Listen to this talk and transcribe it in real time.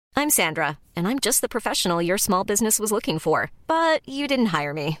I'm Sandra, and I'm just the professional your small business was looking for. But you didn't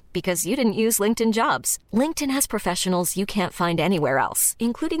hire me because you didn't use LinkedIn Jobs. LinkedIn has professionals you can't find anywhere else,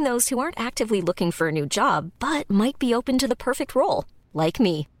 including those who aren't actively looking for a new job, but might be open to the perfect role, like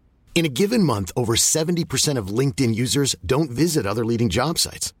me. In a given month, over 70% of LinkedIn users don't visit other leading job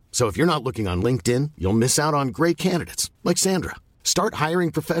sites. So if you're not looking on LinkedIn, you'll miss out on great candidates like Sandra. Start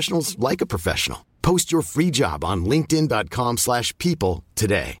hiring professionals like a professional. Post your free job on linkedin.com/people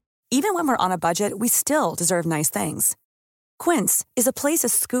today. Even when we're on a budget, we still deserve nice things. Quince is a place to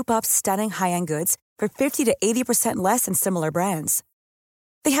scoop up stunning high-end goods for 50 to 80% less than similar brands.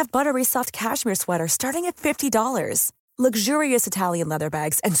 They have buttery soft cashmere sweaters starting at $50, luxurious Italian leather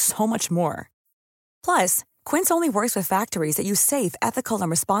bags, and so much more. Plus, Quince only works with factories that use safe, ethical,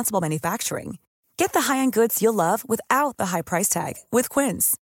 and responsible manufacturing. Get the high-end goods you'll love without the high price tag with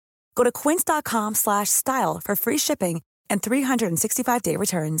Quince. Go to quince.com/style for free shipping and 365-day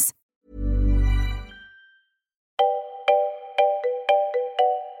returns.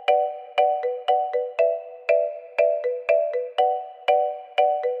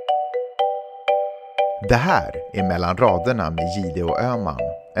 Det här är Mellan raderna med Gide och Öman,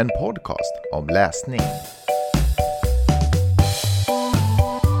 en podcast om läsning.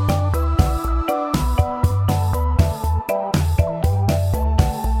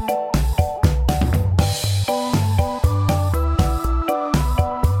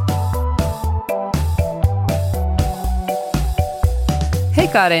 Hej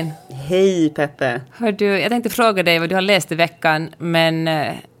Karin. Hej Peppe. Hör du, jag tänkte fråga dig vad du har läst i veckan, men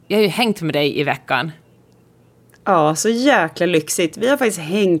jag har ju hängt med dig i veckan. Ja, så jäkla lyxigt. Vi har faktiskt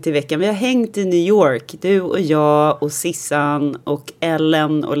hängt i veckan. Vi har hängt i New York. Du och jag och Sissan och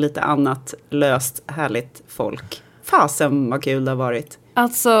Ellen och lite annat löst härligt folk. Fasen vad kul det har varit.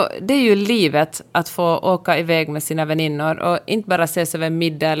 Alltså, det är ju livet att få åka iväg med sina väninnor och inte bara ses över en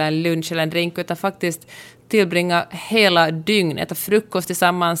middag eller en lunch eller en drink, utan faktiskt tillbringa hela dygnet, äta frukost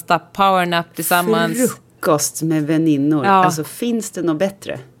tillsammans, ta powernap tillsammans. Frukost med väninnor. Ja. Alltså, finns det något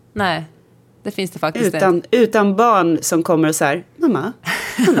bättre? Nej, det finns det faktiskt utan barn som kommer och så här, mamma.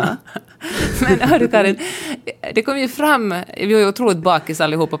 Men hörru Karin, det kom ju fram, vi var ju otroligt bakis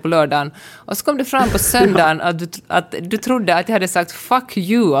allihopa på lördagen, och så kom det fram på söndagen att du trodde att jag hade sagt fuck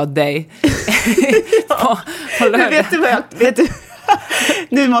you åt dig. på lördagen. Vet du?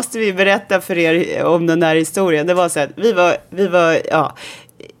 Nu måste vi berätta för er om den här historien. Det var så att vi var ja,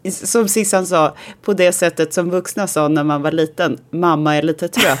 som Sissan sa, på det sättet som vuxna sa när man var liten. Mamma är lite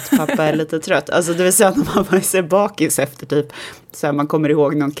trött, pappa är lite trött. Alltså det vill säga när man var så bakis efter typ, så här, man kommer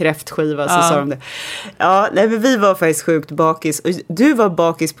ihåg någon kräftskiva, så sa de det. Ja, nej, men vi var faktiskt sjukt bakis. Och du var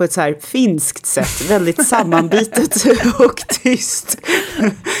bakis på ett så här finskt sätt. Väldigt sammanbitet och tyst.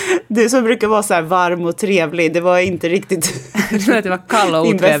 Du som brukar vara så här varm och trevlig. Det var inte riktigt... Jag tror att det var kall och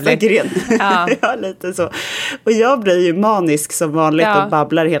otrevlig. Ja. Ja, lite så. Och jag blir ju manisk som vanligt och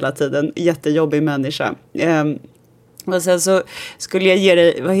babblar hela tiden. Jättejobbig människa. Och sen så skulle jag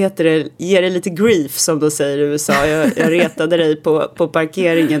ge dig lite grief, som de säger i USA. Jag retade dig på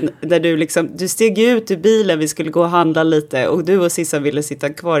parkeringen där du steg ut ur bilen, vi skulle gå och handla lite, och du och Sissa ville sitta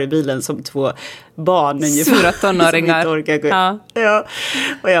kvar i bilen som två barn. Sura tonåringar. Ja.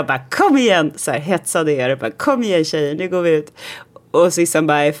 Och jag bara, kom igen, så här hetsade er, bara, kom igen tjejer, nu går vi ut. Och Sissan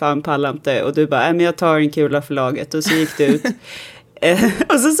bara, fan pallar inte. Och du bara, men jag tar en kula för laget. Och så gick du ut.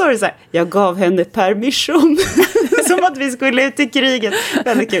 Och så sa du så här, jag gav henne permission. Som att vi skulle ut i kriget.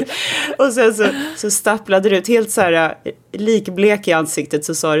 Väldigt kul. Och sen så stapplade du ut helt så här likblek i ansiktet.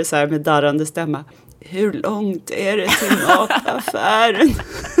 Så sa du så här med darrande stämma, hur långt är det till mataffären?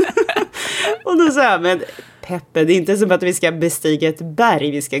 Och då sa jag, men Peppe, det är inte som att vi ska bestiga ett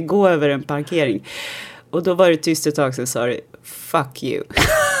berg. Vi ska gå över en parkering. Och då var det tyst ett tag, så sa du, fuck you.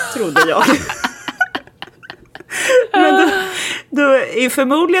 Trodde jag. Men då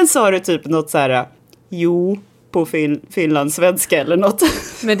förmodligen sa du typ något så här, jo, på finlandssvenska eller något.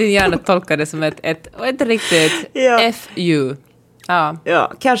 Men din hjärna tolkade det som ett riktigt F-you.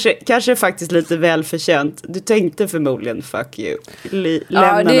 Ja, kanske faktiskt lite välförtjänt. Du tänkte förmodligen fuck you.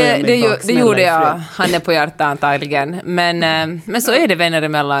 Det gjorde jag. Han är på hjärtat antagligen. Men så är det vänner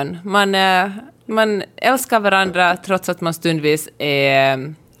emellan. Man älskar varandra trots att man stundvis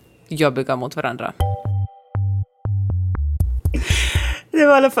är jobbiga mot varandra. Det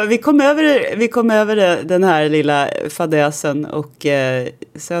var i alla fall, vi kom över den här lilla fadäsen, och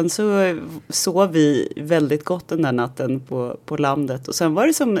sen så sov vi väldigt gott den där natten på landet. Och sen var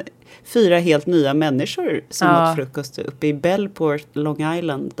det som 4 helt nya människor som åt frukost uppe i Bellport, Long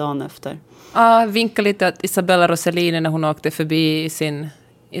Island, dagen efter. Ja, vinkade lite att Isabella Rossellini när hon åkte förbi i sin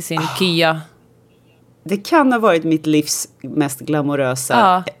Kia. Det kan ha varit mitt livs mest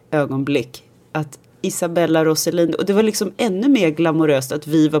glamorösa ögonblick. Att Isabella Rossellini, och det var liksom ännu mer glamoröst att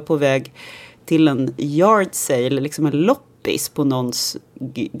vi var på väg till en yard sale, eller liksom en loppis på någons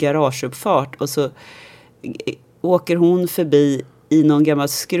garageuppfart, och så åker hon förbi i någon gammal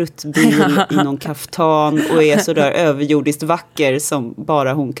skruttbil i någon kaftan och är så där överjordiskt vacker som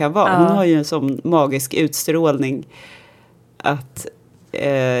bara hon kan vara. Hon har ju en sån magisk utstrålning att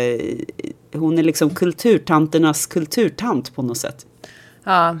hon är liksom kulturtanternas kulturtant på något sätt.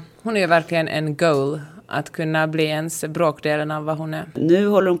 Ja, hon är ju verkligen en goal att kunna bli ens bråkdelen av vad hon är. Nu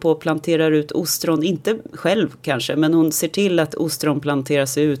håller hon på att plantera ut ostron, inte själv kanske, men hon ser till att ostron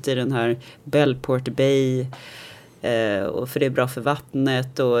planteras ut i den här Bellport Bay. Och för det är bra för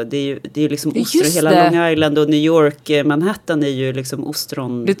vattnet, och det är ju liksom ostron, hela Long Island och New York, Manhattan är ju liksom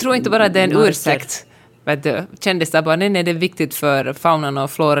ostron. Du tror inte bara att det är en ursäkt? Kändisar bara, nej, det är viktigt för faunan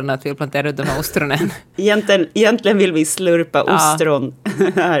och floran att vi planterar ut de här ostronen. Egentligen vill vi slurpa ostron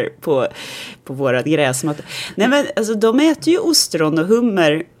här på våra gräsmattor. Nej, men alltså, de äter ju ostron och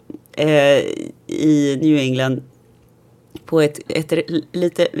hummer i New England på ett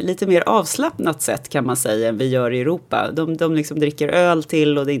lite mer avslappnat sätt, kan man säga, än vi gör i Europa. De liksom dricker öl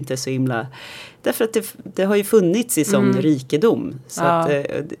till, och det är inte så himla... Därför att det har ju funnits i sån rikedom. Så att,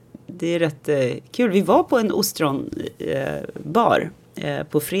 det är rätt kul. Vi var på en ostronbar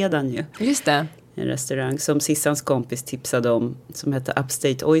på fredagen ju. Just det. En restaurang som Sissans kompis tipsade om, som heter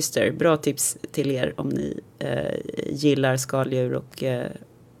Upstate Oyster. Bra tips till er om ni gillar skaldjur och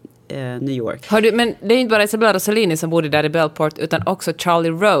New York. Men det är inte bara Isabella Rossellini som bodde där i Bellport, utan också Charlie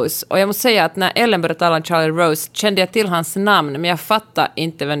Rose. Och jag måste säga att när Ellen började tala om Charlie Rose kände jag till hans namn, men jag fattade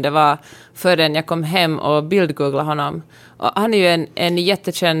inte vem det var förrän jag kom hem och bildgooglade honom. Och han är ju en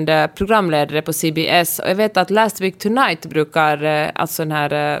jättekänd programledare på CBS, och jag vet att Last Week Tonight brukar, alltså den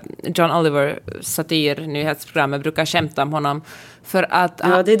här John Oliver satir-nyhetsprogrammet, brukar skämta om honom. För att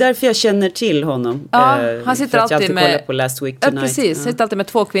det är därför jag känner till honom. Ja, han sitter alltid med på Last Week Tonight. Precis, sitter alltid med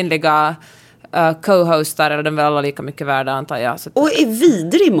 2 kvinnliga co-hostar, eller de är väl alla lika mycket värda, antar jag. Så och är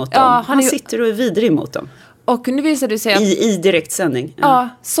vidrig mot dem. Ja, han sitter och är vidrig mot dem. Och nu visar det sig att... I direktsändning. Ja,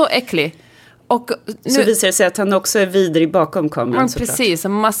 så äcklig. Och nu, så visar det sig att han också är vidrig bakom kameran. Precis,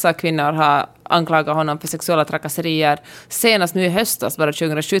 en massa kvinnor har anklagat honom för sexuella trakasserier. Senast nu i höstas, bara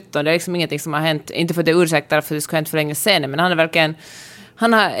 2017. Det är liksom ingenting som har hänt. Inte för det ursäktar för det skulle ha hänt för länge sedan. Men han är verkligen...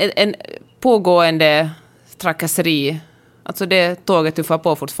 Han har en pågående trakasseri. Alltså det tåget tuffar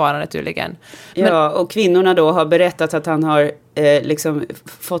på fortfarande tydligen. Ja, och kvinnorna då har berättat att han har liksom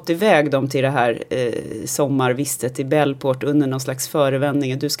fått iväg dem till det här sommarvistet i Bellport under någon slags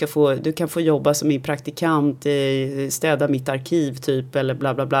förevändning. Du kan få jobba som min praktikant, städa mitt arkiv typ, eller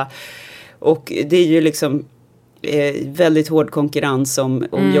bla bla bla. Och det är ju liksom väldigt hård konkurrens om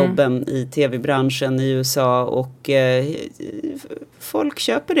jobben i tv-branschen i USA, och folk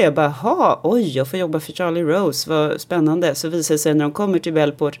köper det. Bara, oj, jag får jobba för Charlie Rose, vad spännande. Så visar det sig när de kommer till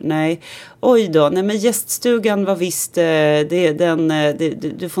Bellport, nej men gäststugan var visst,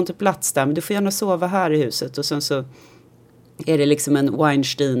 du får inte plats där, men du får gärna sova här i huset. Och sen så är det liksom en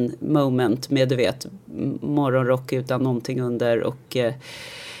Weinstein moment med, du vet, morgonrock utan någonting under, och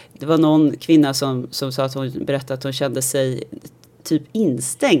det var någon kvinna som sa att hon berättade att hon kände sig typ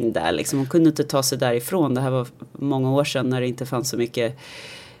instängd där. Liksom. Hon kunde inte ta sig därifrån. Det här var många år sedan när det inte fanns så mycket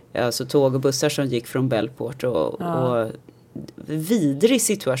alltså tåg och bussar som gick från Bellport. Och vidrig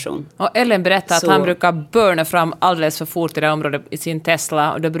situation. Och Ellen berättade att han brukar burna fram alldeles för fort i det området i sin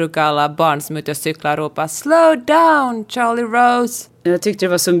Tesla. Och då brukar alla barn som är ute och cyklar ropa "Slow down, Charlie Rose!" Jag tyckte det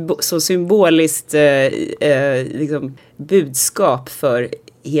var så symboliskt liksom, budskap för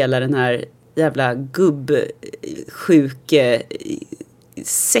hela den här jävla gubbsjuke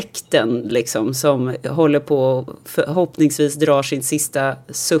sekten liksom, som håller på förhoppningsvis drar sin sista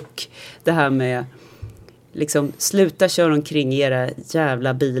suck. Det här med liksom, sluta köra omkring era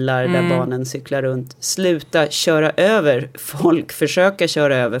jävla bilar där barnen cyklar runt. Sluta köra över folk, försöka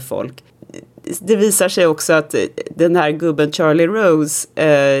köra över folk. Det visar sig också att den här gubben Charlie Rose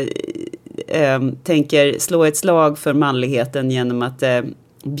tänker slå ett slag för manligheten genom att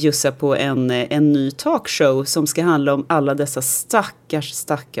bjussa på en ny talkshow som ska handla om alla dessa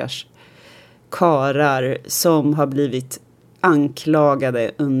stackars karar som har blivit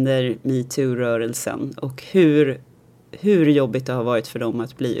anklagade under MeToo-rörelsen, och hur jobbigt det har varit för dem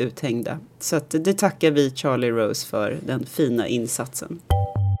att bli uthängda. Så att det tackar vi Charlie Rose för, den fina insatsen.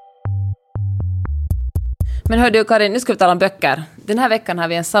 Men hör du Karin, nu ska vi tala om böcker. Den här veckan har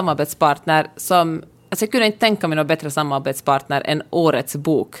vi en samarbetspartner som... Alltså jag kunde inte tänka mig någon bättre samarbetspartner än Årets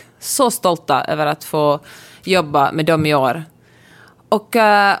bok. Så stolta över att få jobba med dem i år. Och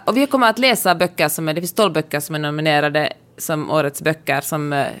vi kommer att läsa böcker det finns 12 böcker som är nominerade, som årets böcker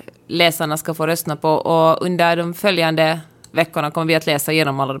som läsarna ska få rösta på. Och under de följande veckorna kommer vi att läsa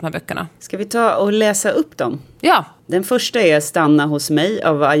igenom alla de här böckerna. Ska vi ta och läsa upp dem? Ja. Den första är Stanna hos mig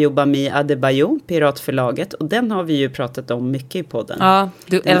av Ayobami Adebayo, Piratförlaget. Och den har vi ju pratat om mycket i podden. Ja,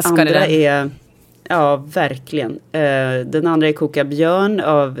 du älskar den. Den andra är... Ja, verkligen. Den andra är Koka björn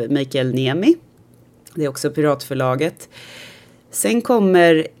av Mikael Niemi. Det är också Piratförlaget. Sen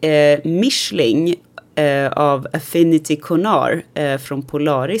kommer Mishling av Affinity Konar från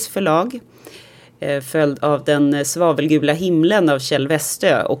Polaris förlag. Följd av Den svavelgula himlen av Kjell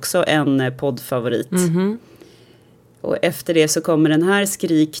Westö. Också en poddfavorit. Mm-hmm. Och efter det så kommer den här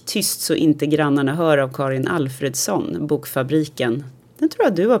Skrik tyst så inte grannarna hör av Karin Alfredsson. Bokfabriken. Den tror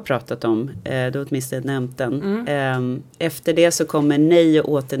jag du har pratat om. Du har åtminstone nämnt den. Efter det så kommer Nej och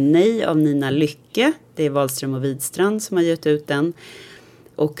åter nej av Nina Lycke. Det är Wahlström och Widstrand som har gett ut den.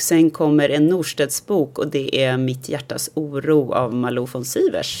 Och sen kommer en Norstedts bok och det är Mitt hjärtas oro av Malou von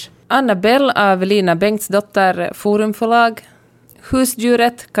Sivers. Annabelle av Lina Bengtsdotter, Forumförlag.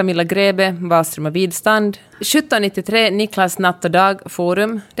 Husdjuret, Camilla Grebe, Wahlström och Widstrand. 1793, Niklas Natt och dag,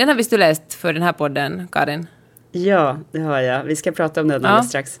 Forum. Den har visst du läst för den här podden, Karin? Ja, det har jag. Vi ska prata om den alldeles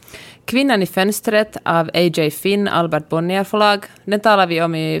strax. Kvinnan i fönstret av A.J. Finn, Albert Bonnier förlag. Den talar vi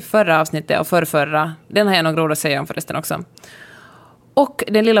om i förra avsnittet och förra. Den har jag några ord att säga om förresten också. Och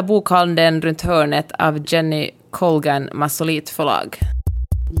Den lilla bokhandeln runt hörnet av Jenny Colgan, Massolit förlag.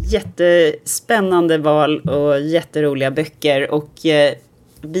 Jättespännande val och jätteroliga böcker. Och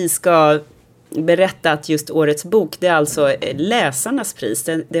vi ska berätta att just årets bok, det är alltså läsarnas pris.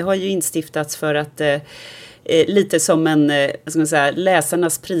 Det har ju instiftats för att... lite som en ska man säga,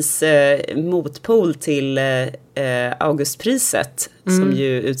 läsarnas pris motpol till Augustpriset som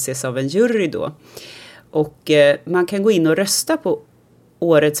ju utses av en jury då. Och man kan gå in och rösta på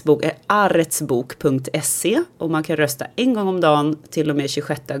årets bok, aretsbok.se, och man kan rösta en gång om dagen till och med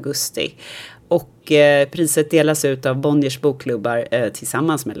 26 augusti. Och priset delas ut av Bonniers bokklubbar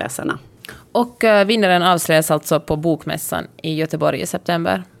tillsammans med läsarna. Och vinnaren avslöjas alltså på Bokmässan i Göteborg i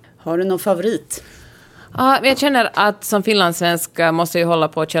september. Har du någon favorit? Ja, jag känner att som finlandssvensk måste jag hålla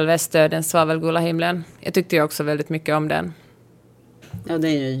på Kjell Westö, Den svavelgula himlen. Jag tyckte ju också väldigt mycket om den. Ja, det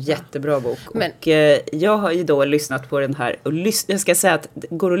är ju en jättebra bok. Men... Och jag har ju då lyssnat på den här. Och jag ska säga att det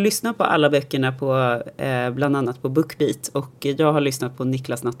går att lyssna på alla böckerna på bland annat på BookBeat. Och jag har lyssnat på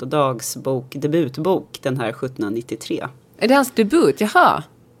Niklas Natt och Dags debutbok, den här 1793. Är det hans debut? Jaha.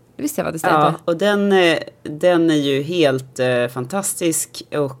 Det visste jag vad det stämde. Ja, och den är ju helt fantastisk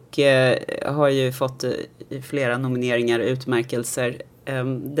och har ju fått flera nomineringar och utmärkelser.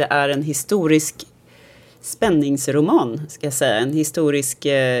 Det är en historisk spänningsroman, ska jag säga. En historisk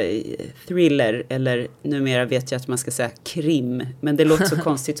thriller, eller numera vet jag att man ska säga krim. Men det låter så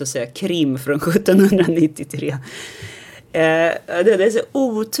konstigt att säga krim från 1793. Det är så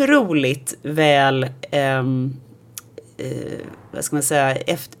otroligt väl... vad ska man säga,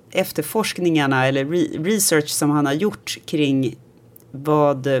 efterforskningarna eller research som han har gjort kring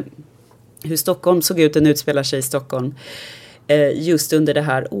hur Stockholm såg ut, den utspelar sig i Stockholm just under det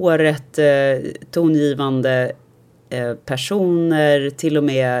här året, tongivande personer, till och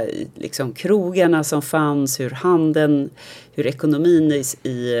med liksom krogarna som fanns, hur handeln, hur ekonomin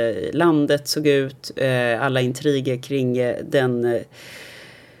i landet såg ut, alla intriger kring den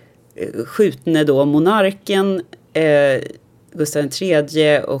skjutne då monarken Gustav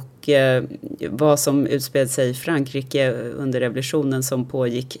III och vad som utspelade sig i Frankrike under revolutionen som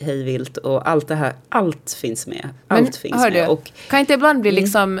pågick hejvilt, och allt det här, allt finns med. Allt finns med. Och, kan inte ibland bli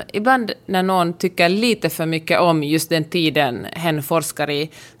liksom, ibland när någon tycker lite för mycket om just den tiden hen forskar i,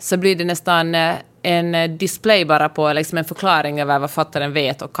 så blir det nästan en display bara på, liksom en förklaring över vad fattaren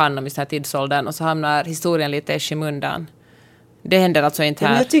vet och kan om i den här tidsåldern, och så hamnar historien lite i skymundan. Det händer alltså inte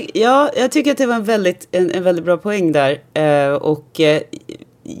här. Jag tycker att det var en väldigt bra poäng där.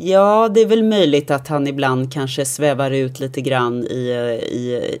 Ja, det är väl möjligt att han ibland kanske svävar ut lite grann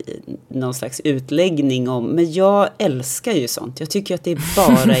i någon slags utläggning om. Men jag älskar ju sånt. Jag tycker att det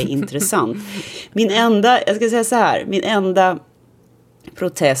bara är intressant. Jag ska säga så här, min enda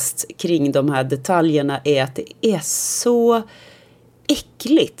protest kring de här detaljerna är att det är så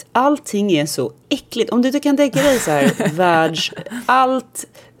äckligt. Allting är så äckligt. Om du inte kan tänka dig så här, allt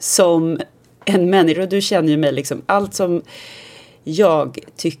som en människa, och du känner ju mig liksom, allt som jag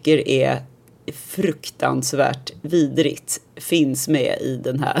tycker är fruktansvärt vidrigt finns med i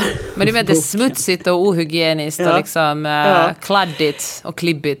den här. Men det är väldigt smutsigt och ohygieniskt och liksom kladdigt och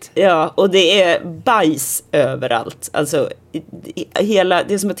klibbigt. Ja, och det är bajs överallt. Alltså,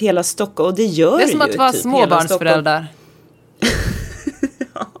 det är som att hela Stockholm, och det gör ju. Det är som att vara typ småbarnsföräldrar.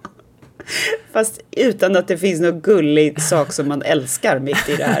 Fast utan att det finns någon gullig sak som man älskar mitt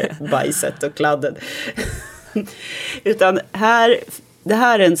i det här bajset och kladden. Utan det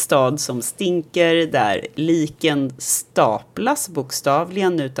här är en stad som stinker, där liken staplas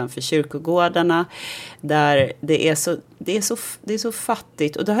bokstavligen utanför kyrkogårdarna, där det är så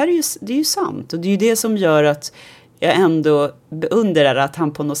fattigt. Och det här det är ju sant, och det är ju det som gör att jag ändå beundrar att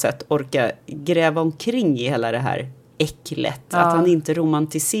han på något sätt orkar gräva omkring i hela det här äcklet. Ja. Att han inte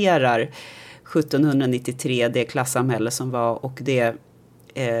romantiserar 1793, det klassamhälle som var, och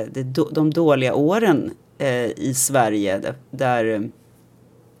de dåliga åren i Sverige, där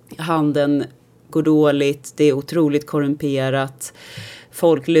handeln går dåligt, det är otroligt korrumperat,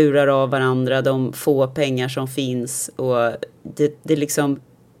 folk lurar av varandra de få pengar som finns, och det liksom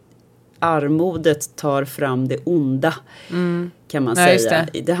armodet tar fram det onda, kan man säga.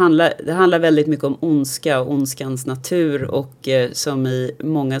 Det handlar väldigt mycket om ondska och ondskans natur, och som i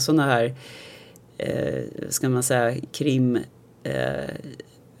många sådana här ska man säga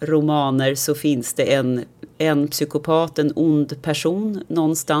romaner, så finns det en psykopat, en ond person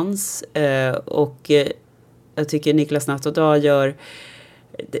någonstans, och jag tycker Niklas Natt och Dag gör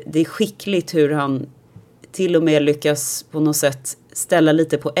det är skickligt hur han till och med lyckas på något sätt ställa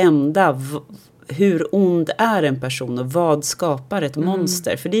lite på ända hur ond är en person och vad skapar ett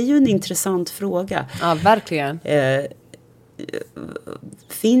monster, för det är ju en intressant fråga. Ja, verkligen.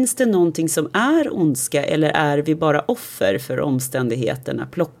 Finns det någonting som är ondska, eller är vi bara offer för omständigheterna?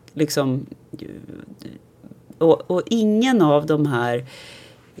 Och ingen av de här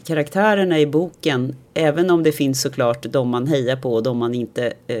karaktärerna i boken, även om det finns såklart de man hejar på och de man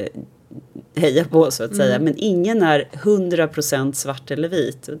inte hejar på, så att säga, men ingen är 100% svart eller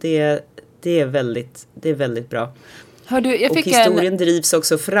vit, och det är väldigt bra. Och historien drivs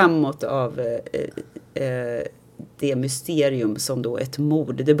också framåt av det mysterium som då ett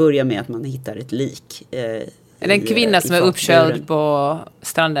mord. Det börjar med att man hittar ett lik. Är det en kvinna som är uppsköljd på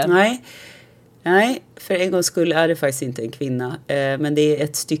stranden? Nej, för en gångs skull är det faktiskt inte en kvinna. Men det är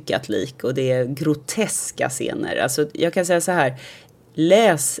ett styckat lik, och det är groteska scener. Alltså, jag kan säga så här: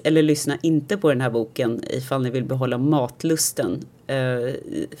 läs eller lyssna inte på den här boken ifall ni vill behålla matlusten.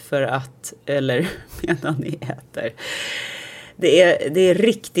 Eller medan ni äter. Det är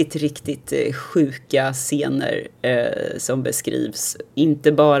riktigt sjuka scener som beskrivs.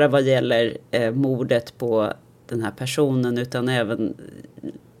 Inte bara vad gäller mordet på den här personen, utan även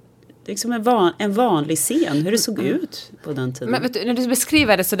liksom en vanlig scen, hur det såg ut på den tiden. Men vet du, när du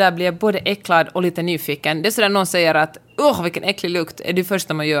beskriver det så där blir jag både äcklad och lite nyfiken. Det är så där någon säger att vilken äcklig lukt, är det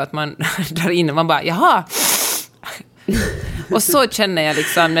första man gör, att man drar in och man bara, jaha. Och så känner jag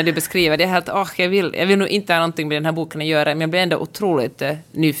liksom när du beskriver det, helt, jag vill nog inte ha någonting med den här boken att göra, men jag blir ändå otroligt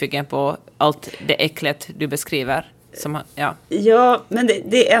nyfiken på allt det äcklet du beskriver. Ja, men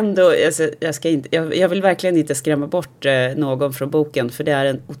det är ändå, alltså, jag vill verkligen inte skrämma bort någon från boken, för det är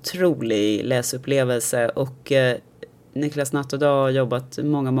en otrolig läsupplevelse, och Niklas Natt och Dag har jobbat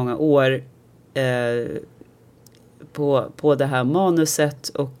många år på det här manuset,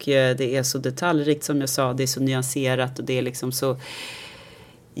 och det är så detaljrikt, som jag sa, det är så nyanserat, och det är liksom så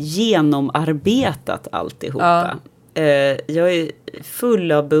genomarbetat alltihopa. Jag är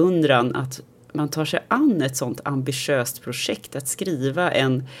full av beundran att man tar sig an ett sånt ambitiöst projekt, att skriva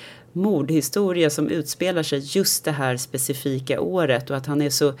en mordhistoria som utspelar sig just det här specifika året, och att han är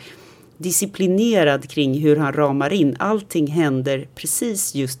så disciplinerad kring hur han ramar in. Allting händer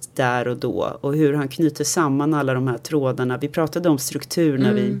precis just där och då, och hur han knyter samman alla de här trådarna. Vi pratade om struktur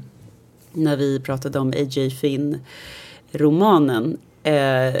när vi pratade om A.J. Finn-romanen,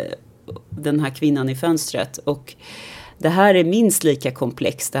 den här kvinnan i fönstret, och det här är minst lika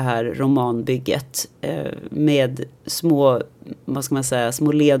komplext, det här romanbygget, med små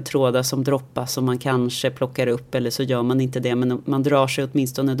ledtrådar som droppas, som man kanske plockar upp, eller så gör man inte det, men man drar sig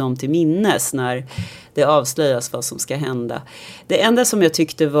åtminstone dem till minnes när det avslöjas vad som ska hända. Det enda som jag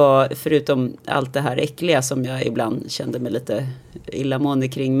tyckte var, förutom allt det här äckliga som jag ibland kände mig lite illamående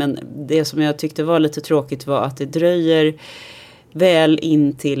kring, men det som jag tyckte var lite tråkigt var att det dröjer väl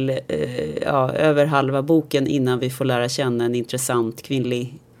in till över halva boken innan vi får lära känna en intressant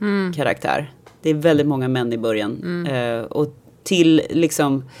kvinnlig karaktär. Det är väldigt många män i början. Och till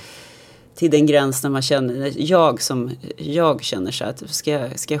den gräns när man känner, jag känner så att ska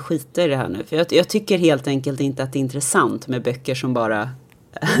jag skita i det här nu? För jag tycker helt enkelt inte att det är intressant med böcker som bara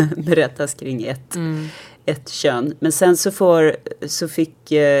berättas kring ett kön. Men sen så får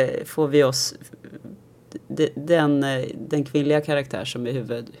vi oss den kvinnliga karaktär som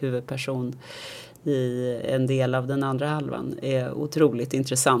är huvudperson i en del av den andra halvan är otroligt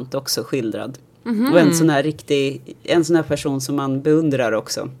intressant också skildrad. Och en sån här person som man beundrar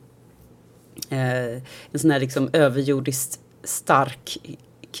också. en sån här liksom överjordiskt stark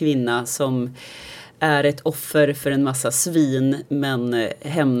kvinna som är ett offer för en massa svin men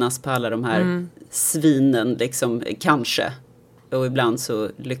hämnas på alla de här svinen liksom, kanske. Och ibland så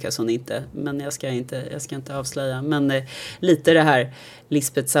lyckas hon inte. Men jag ska inte avslöja. Men lite det här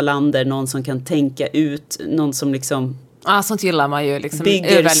Lisbeth Salander, någon som kan tänka ut, någon som liksom sånt gillar man ju liksom,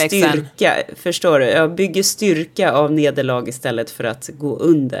 bygger styrka, förstår du? Jag bygger styrka av nederlag istället för att gå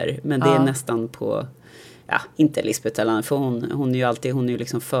under. Men det är nästan på, inte Lisbeth Salander, för hon är ju alltid, hon är ju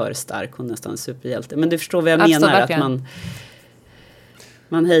liksom för stark, hon är nästan en superhjälte. Men du förstår vad jag menar, verkligen. Att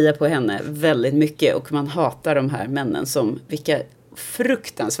man hejar på henne väldigt mycket och man hatar de här männen som, vilka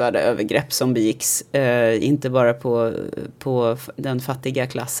fruktansvärda övergrepp som begicks, inte bara på den fattiga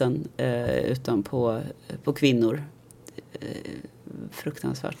klassen utan på kvinnor.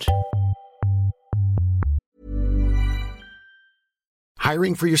 Fruktansvärt.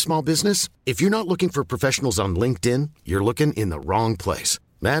 Hiring for your small business? If you're not looking for professionals on LinkedIn, you're looking in the wrong place.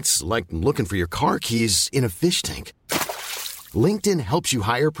 That's like looking for your car keys in a fish tank. LinkedIn helps you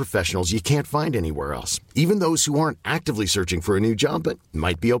hire professionals you can't find anywhere else, even those who aren't actively searching for a new job but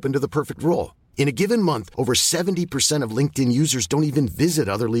might be open to the perfect role. In a given month, over 70% of LinkedIn users don't even visit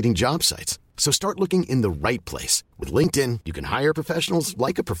other leading job sites. So start looking in the right place. With LinkedIn, you can hire professionals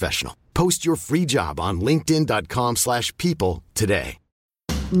like a professional. Post your free job on linkedin.com/people today.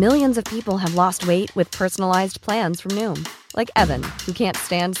 Millions of people have lost weight with personalized plans from Noom. Like Evan, who can't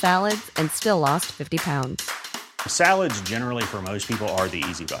stand salads and still lost 50 pounds. Salads generally for most people are the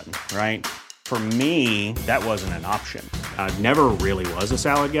easy button, right? For me, that wasn't an option. I never really was a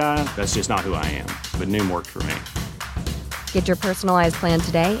salad guy. That's just not who I am. But Noom worked for me. Get your personalized plan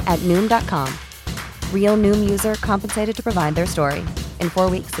today at Noom.com. Real Noom user compensated to provide their story. In 4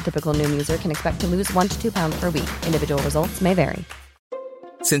 weeks, the typical Noom user can expect to lose 1 to 2 pounds per week. Individual results may vary.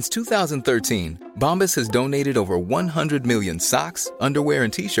 Since 2013, Bombas has donated over 100 million socks, underwear,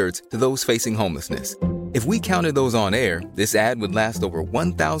 and T-shirts to those facing homelessness. If we counted those on air, this ad would last over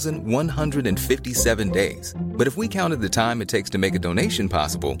 1,157 days. But if we counted the time it takes to make a donation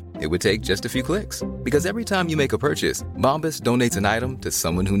possible, it would take just a few clicks. Because every time you make a purchase, Bombas donates an item to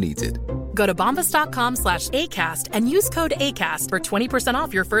someone who needs it. Go to bombas.com/ACAST and use code ACAST for 20%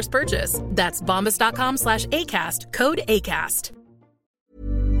 off your first purchase. That's bombas.com/ACAST, code ACAST.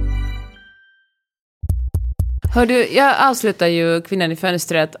 Hördu, jag avslutar ju Kvinnan i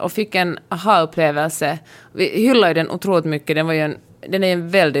fönstret och fick en aha-upplevelse. Vi hyllar ju den otroligt mycket. Den är en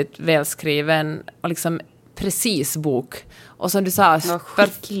väldigt välskriven och liksom precis bok. Och som du sa,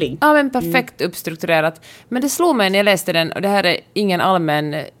 perfekt uppstrukturerat. Men det slog mig när jag läste den, och det här är ingen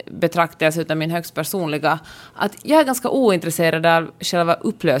allmän betraktelse utan min högst personliga, att jag är ganska ointresserad av själva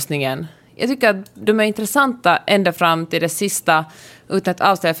upplösningen. Jag tycker att de är intressanta ända fram till det sista, utan att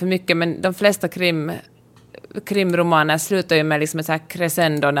avslöja för mycket, men de flesta krimromaner slutar ju med liksom ett så här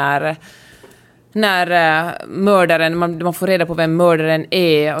crescendo när mördaren, man får reda på vem mördaren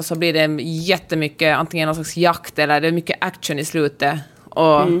är, och så blir det jättemycket, antingen någon slags jakt eller det är mycket action i slutet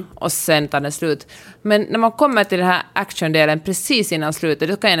och sen tar det slut. Men när man kommer till den här actiondelen precis innan slutet,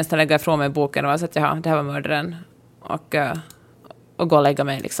 då kan jag nästan lägga ifrån mig boken och säga att det här var mördaren och gå och lägga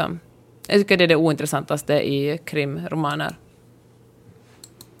mig liksom. Jag tycker det är det ointressantaste i krimromaner.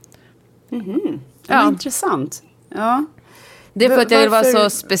 Ja. Intressant. Ja. Det är för att jag vill vara så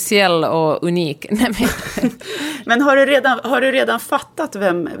speciell och unik. Men har du redan fattat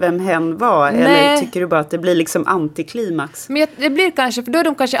vem hen var? Nej. Eller tycker du bara att det blir liksom antiklimax? Men det blir kanske, för då är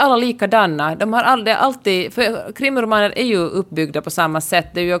de kanske alla likadana. De har alltid, för krimromaner är ju uppbyggda på samma sätt.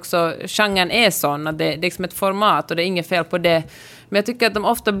 Det är ju också, genren är sån, att det är liksom ett format och det är inget fel på det. Men jag tycker att de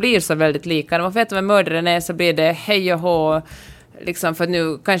ofta blir så väldigt lika. När man vet vem mördaren är så blir det hej och hå. Liksom, för att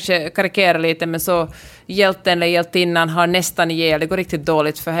nu kanske karikera lite, men så hjälten eller hjältinnan har nästan ihjäl, det går riktigt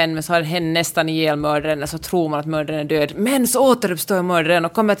dåligt för henne, men så har hen nästan ihjäl mördaren, och så tror man att mördaren är död, men så återuppstår mördaren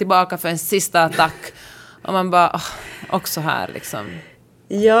och kommer tillbaka för en sista attack, och man bara, också här liksom.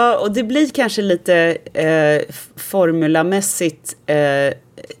 Ja, och det blir kanske lite formulamässigt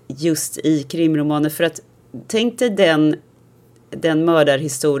just i krimromaner, för att tänk dig den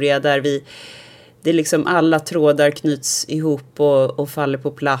mördarhistoria där det är liksom alla trådar knyts ihop och faller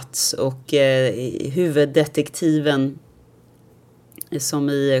på plats, och huvuddetektiven som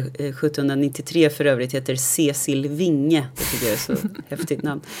i 1793 för övrigt heter Cecil Winge, det tycker jag är så häftigt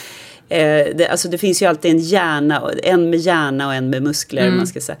namn. Det finns ju alltid en med hjärna och en med muskler, man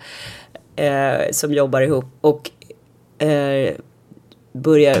ska säga, som jobbar ihop och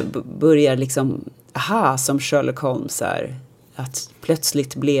börjar liksom som Sherlock Holmes är. Att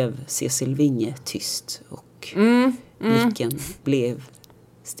plötsligt blev Cecil Winge tyst och blicken blev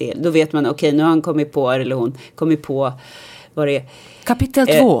stel. Då vet man, okej, nu har han kommit på, eller hon kommit på vad det är. Kapitel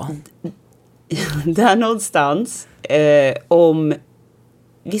 2. Där någonstans, om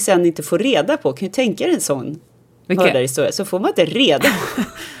vi sen inte får reda på, kan du tänka dig en sån mördarhistoria, så får man inte reda på.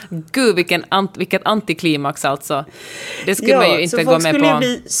 Gud, vilket antiklimax alltså. Det skulle man ju inte gå med på. Så folk skulle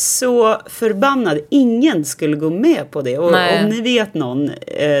bli så förbannade. Ingen skulle gå med på det. Och om ni vet någon,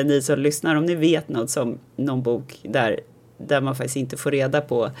 ni som lyssnar, om ni vet någon bok där man faktiskt inte får reda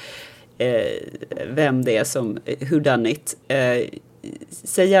på vem det är som who done it.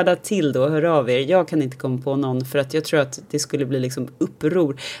 Säg gärna till då, hör av er. Jag kan inte komma på någon, för att jag tror att det skulle bli liksom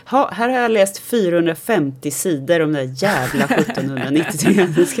uppror. Här har jag läst 450 sidor om det här jävla 1793.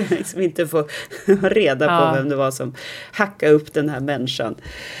 Nu ska jag liksom inte få reda på vem det var som hackade upp den här människan.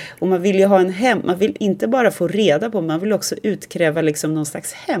 Och man vill ju ha man vill inte bara få reda på, man vill också utkräva liksom någon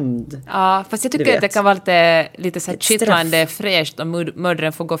slags hämnd. Ja, fast jag tycker att det kan vara lite så här kittlande fräscht om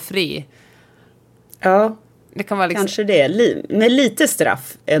mördaren får gå fri. Ja. Det kan vara liksom... Kanske det, med lite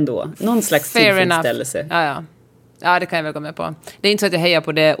straff ändå. Någon slags tillfredsställelse. Ja, det kan jag väl gå med på. Det är inte så att jag hejar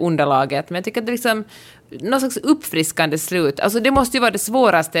på det underlaget, men jag tycker att det är liksom någon slags uppfriskande slut. Alltså det måste ju vara det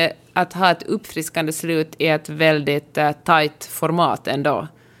svåraste att ha ett uppfriskande slut i ett väldigt tajt format ändå.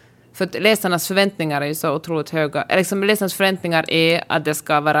 För att läsarnas förväntningar är ju så otroligt höga. Liksom, läsarnas förväntningar är att det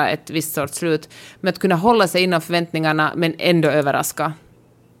ska vara ett visst sorts slut. Men att kunna hålla sig inom förväntningarna men ändå överraska.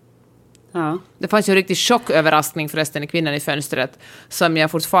 Ja. Det fanns ju en riktig chocköverraskning förresten i Kvinnan i fönstret som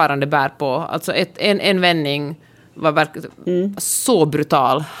jag fortfarande bär på. Alltså en vändning var verkligen så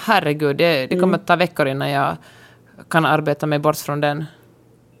brutal. Herregud, det kommer att ta veckor innan jag kan arbeta mig bort från den.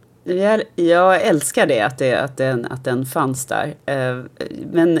 Jag älskar det, att den fanns där.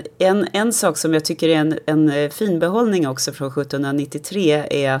 Men en sak som jag tycker är en fin behållning också från 1793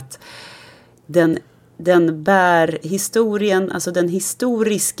 är att den bär historien, alltså det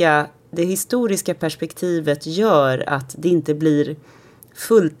historiska perspektivet gör att det inte blir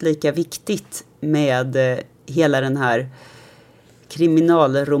fullt lika viktigt med hela den här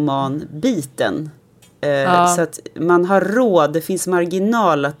kriminalromanbiten. Så att man har råd, det finns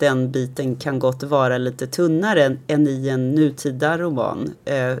marginal att den biten kan gott vara lite tunnare än i en nutida roman.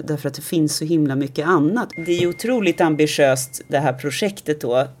 Därför att det finns så himla mycket annat. Det är ju otroligt ambitiöst det här projektet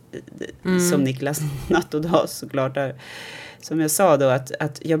då, som Niklas Natt och Dag såklart är. Som jag sa då,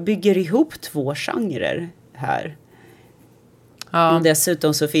 att jag bygger ihop 2 genrer här. Ja. Och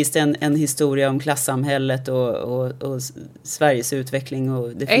dessutom så finns det en historia om klassamhället och Sveriges utveckling. Och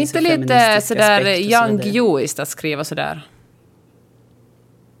det finns inte lite sådär Jan Guillous att skriva sådär?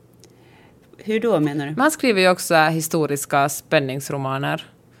 Hur då menar du? Man skriver ju också historiska spänningsromaner.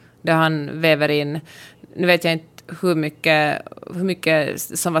 Där han väver in, nu vet jag inte hur mycket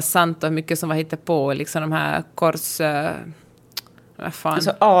som var sant och hur mycket som var hittepå, liksom de här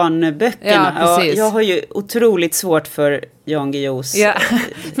Alltså Arne-böckerna. Ja, jag har ju otroligt svårt för Jan Guillous. Ja,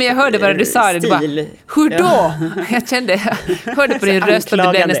 men jag hörde vad du sa. Du bara, hur då? Ja. Jag hörde på din röst och det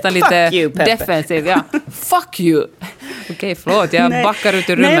blev nästan lite defensiv. Ja. Fuck you! Okej, förlåt. Jag backar ut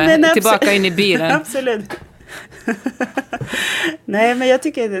ur rummet, tillbaka in i bilen. Absolut. Nej, men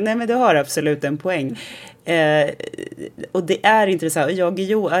du har absolut en poäng. Och det är intressant. Jan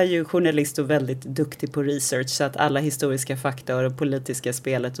Guillou är ju journalist och väldigt duktig på research, så att alla historiska fakta och det politiska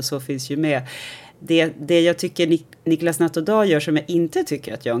spelet och så finns ju med. Det jag tycker Niklas Natt och Dag gör som jag inte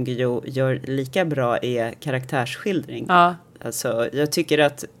tycker att Jan Guillou gör lika bra är karaktärsskildring. Ja. Alltså, jag tycker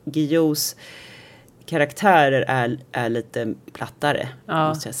att Guillous karaktärer är lite plattare,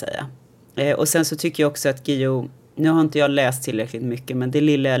 måste jag säga. Och sen så tycker jag också att Guillou, nu har inte jag läst tillräckligt mycket, men det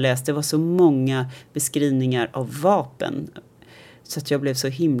lilla jag läste var så många beskrivningar av vapen så att jag blev så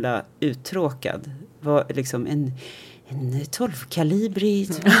himla uttråkad. Det var liksom en 12-kalibrig.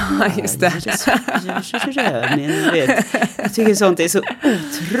 Just det. Jag tycker sånt är så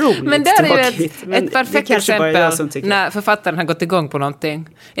otroligt. Men där är ju tråkigt. ett perfekt exempel när författaren har gått igång på någonting.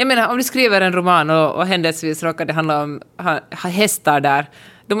 Jag menar, om du skriver en roman och händelsevis råkar det handla om hästar där,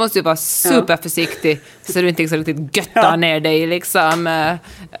 då måste du vara superförsiktig så du inte riktigt göttar ner dig liksom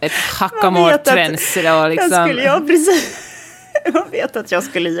ett hackamore-trends. Jag vet att jag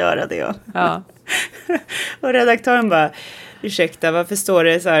skulle göra det. Ja. Och redaktören bara, ursäkta, varför står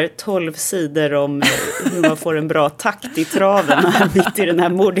det så här 12 sidor om hur man får en bra takt i traven mitt i den här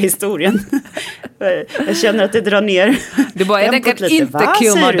mordhistorien? Jag känner att det drar ner. Du bara, jag tänker inte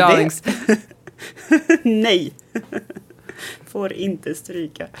kill my darlings. Nej. Får inte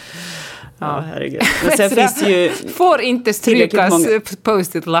stryka. Ja, herregud. Men sen finns det ju får inte strykas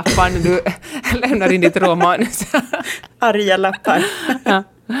post-it-lappar när du lämnar in ditt råmanus. Arga lappar. Ja.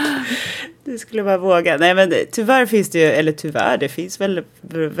 Det skulle man våga. Nej, men tyvärr finns det ju, eller tyvärr, det finns väl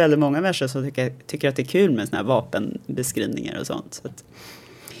väldigt många människor som tycker att det är kul med såna här vapenbeskrivningar och sånt. Så att,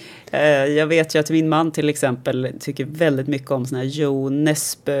 jag vet ju att min man till exempel tycker väldigt mycket om såna här Jo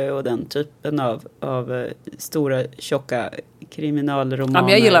Nesbø och den typen av stora, tjocka kriminalromaner. Ja,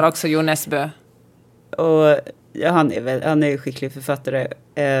 men jag gillar också Jo Nesbø. Och ja, han är skicklig författare.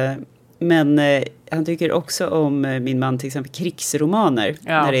 Men han tycker också om min man till exempel krigsromaner.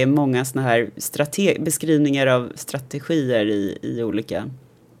 Ja. När det är många såna här beskrivningar av strategier i olika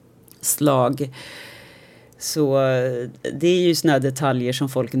slag. Så det är ju såna detaljer som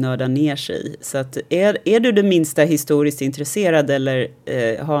folk nördar ner sig i. Så att är du det minsta historiskt intresserad eller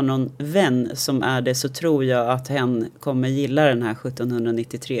har någon vän som är det, så tror jag att hen kommer gilla den här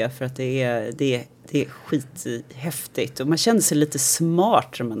 1793. För att det är skithäftigt. Och man känner sig lite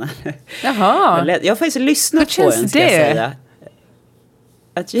smart. Jaha. Jag har faktiskt lyssnat på den, ska jag säga.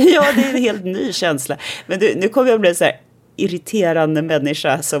 Ja, det är en helt ny känsla. Men nu kommer jag bli så här irriterande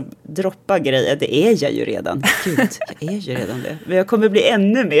människa som droppar grejer. Det är jag ju redan. Gud, jag är ju redan det. Men jag kommer bli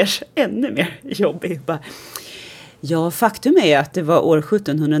ännu mer jobbig. Ja, faktum är att det var år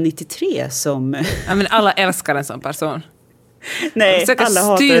 1793 som... Ja, men alla älskar en sån person. Nej, alla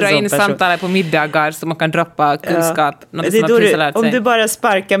hatar styra en sån in person. samtalet på middagar så man kan droppa kunskap. Ja. Det är om du bara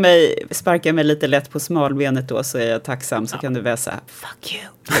sparkar mig lite lätt på smalbenet då, så är jag tacksam. Så kan du väl säga, fuck you.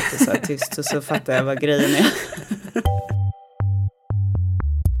 Lite så tyst, och så fattar jag vad grejen är.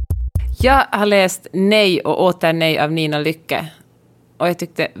 Jag har läst Nej och åter nej av Nina Lycke. Och jag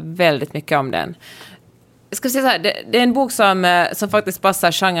tyckte väldigt mycket om den. Jag ska säga så här, det är en bok som faktiskt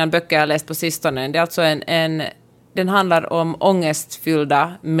passar genren böcker jag har läst på sistone. Det är alltså den handlar om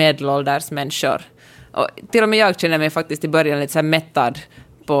ångestfyllda medelålders människor. Och till och med jag känner mig faktiskt i början lite så här mättad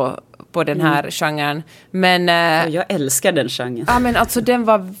på den här genren. Men, jag älskar den genren. Ja, men alltså den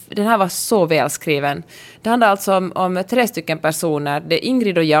här var så välskriven. Det handlar alltså om 3 stycken personer. Det är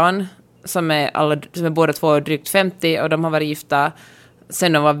Ingrid och Jan som är båda två drygt 50 och de har varit gifta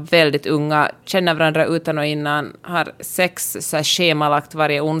sen de var väldigt unga, känner varandra utan och innan, har sex så här schemalagt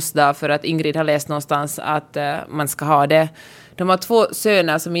varje onsdag för att Ingrid har läst någonstans att man ska ha det. De har 2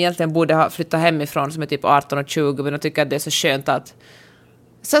 söner som egentligen borde ha flyttat hemifrån som är typ 18 och 20, men de tycker att det är så skönt att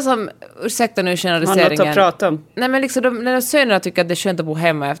så som, ursäkta nu generaliseringen. Har något att prata om. Nej, men liksom de sönerna tycker att det är skönt att bo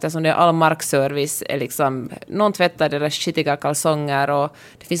hemma eftersom det är all markservice. Är liksom, någon tvättar deras skitiga kalsonger och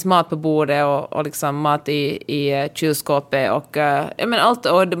det finns mat på bordet och liksom mat i kylskåpet och men allt,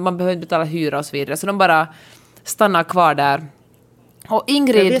 och man behöver inte betala hyra och så vidare. Så de bara stannar kvar där. Och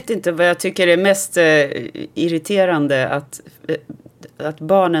Ingrid... Jag vet inte vad jag tycker är mest irriterande, att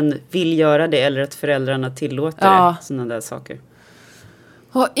barnen vill göra det eller att föräldrarna tillåter sådana där saker.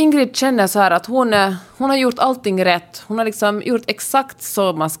 Och Ingrid känner så här att hon har gjort allting rätt. Hon har liksom gjort exakt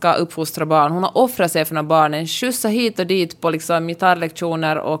så man ska uppfostra barn. Hon har offrat sig för några barnen. Skjutsat hit och dit på liksom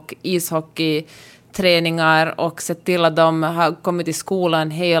gitarrlektioner och ishockeyträningar och sett till att de har kommit till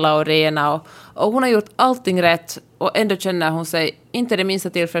skolan hela och rena. Och hon har gjort allting rätt och ändå känner hon sig inte det minsta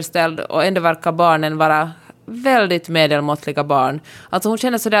tillfredsställd och ändå verkar barnen vara väldigt medelmåttliga barn. Alltså hon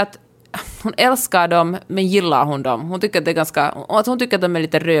känner sådär att hon älskar dem, men gillar hon dem? Hon tycker att det är hon tycker att de är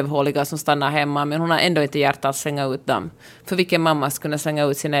lite rövhåliga som stannar hemma, men hon har ändå inte hjärta att slänga ut dem. För vilken mamma skulle slänga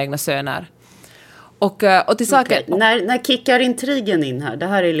ut sina egna söner? Och till saken... Okay. När kickar intrigen in här? Det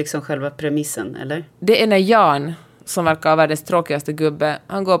här är liksom själva premissen, eller? Det är när Jan, som verkar vara världens tråkigaste gubbe,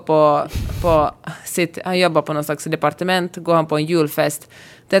 han går han jobbar på någon slags departement, går han på en julfest.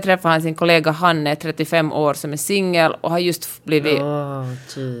 Där träffar han sin kollega Hanne, 35 år, som är singel och har just blivit...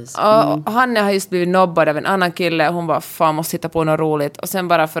 Hanne har just blivit nobbad av en annan kille. Hon bara, fan, måste hitta på något roligt. Och sen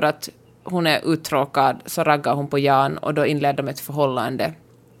bara för att hon är uttråkad så raggar hon på Jan och då inleder de ett förhållande.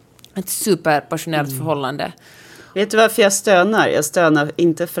 Ett superpassionerat förhållande. Vet du varför jag stönar? Jag stönar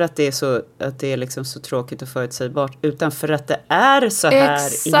inte för att det är liksom så tråkigt och förutsägbart, utan för att det är så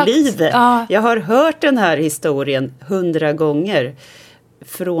här i livet. Ja. Jag har hört den här historien 100 gånger.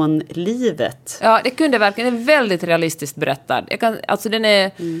 Från livet. Ja, det kunde verkligen. Det är väldigt realistiskt berättad. Den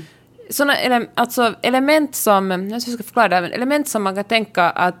är såna element som, jag ska förklara det här, men element som man kan tänka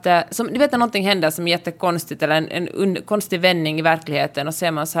att, som, du vet när någonting händer som är jättekonstigt eller en konstig vändning i verkligheten och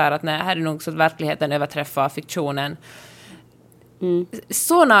ser man så här att nej, här är nog så att verkligheten överträffar fiktionen.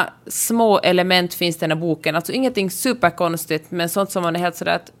 Såna små element finns i den här boken. Alltså ingenting superkonstigt, men sånt som man är helt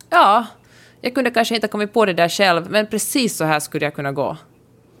sådär att jag kunde kanske inte komma på det där själv, men precis så här skulle jag kunna gå.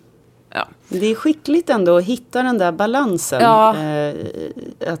 Ja. Det är skickligt ändå att hitta den där balansen. Ja.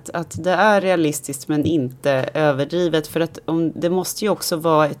 Att det är realistiskt men inte överdrivet. För att det måste ju också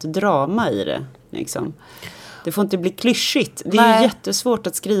vara ett drama i det. Liksom. Det får inte bli klyschigt. Det är ju jättesvårt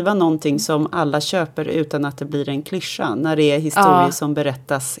att skriva någonting som alla köper utan att det blir en klyscha. När det är historier som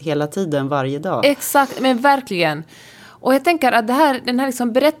berättas hela tiden, varje dag. Exakt, men verkligen. Och jag tänker att den här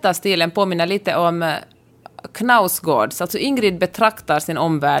liksom berättarstilen påminner lite om Knausgårds. Alltså Ingrid betraktar sin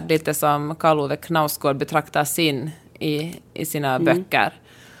omvärld lite som Karl Ove Knausgård betraktar sin i sina böcker.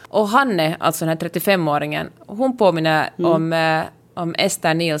 Och Hanne, alltså den här 35-åringen, hon påminner om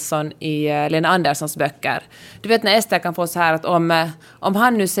Ester Nilsson i Lena Anderssons böcker. Du vet när Ester kan få så här att om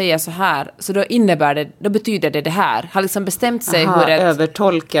han nu säger så här, så då betyder det här. Har liksom bestämt sig hur det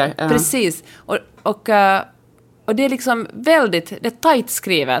övertolkar. Precis. Och det är liksom det är tajt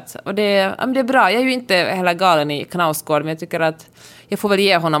skrivet. Och det är bra. Jag är ju inte hela galen i Knausgård, men jag tycker att jag får väl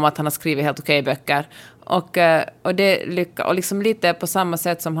ge honom att han har skrivit helt okej böcker. Och det lyckas. Och liksom lite på samma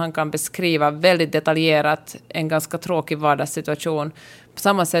sätt som han kan beskriva väldigt detaljerat en ganska tråkig vardagssituation. På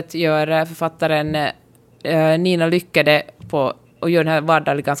samma sätt gör författaren Nina Lyckede och gör den här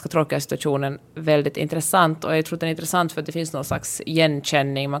vardagliga, ganska tråkiga situationen väldigt intressant. Och jag tror att den är intressant för att det finns någon slags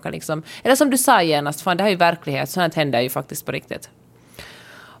igenkänning. Man kan liksom, eller som du sa genast, fan det här är ju verklighet. Sånt händer ju faktiskt på riktigt.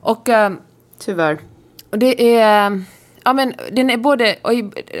 Och tyvärr. Och det är... Ja, men den är både... Och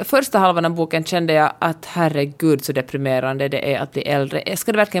i första halvan av boken kände jag att herregud så deprimerande det är att bli äldre.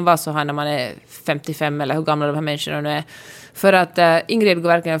 Ska det verkligen vara så här när man är 55 eller hur gamla de här människorna nu är? För att Ingrid går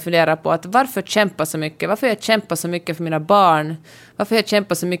verkligen och funderar på att varför kämpa så mycket? Varför jag kämpar så mycket för mina barn? Varför jag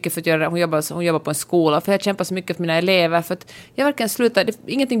kämpar så mycket för att göra... Hon jobbar på en skola. Varför jag kämpar så mycket för mina elever? För att jag verkligen slutar...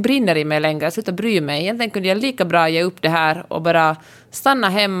 Ingenting brinner i mig längre. Jag slutar bry mig. Egentligen kunde jag lika bra ge upp det här och bara stanna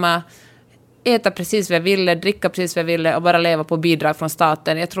hemma, äta precis vad jag ville, dricka precis vad jag ville och bara leva på bidrag från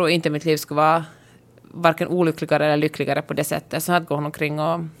staten. Jag tror inte mitt liv skulle vara varken olyckligare eller lyckligare på det sättet. Så här går hon omkring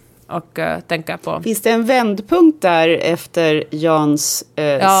och tänker på. Finns det en vändpunkt där efter Jans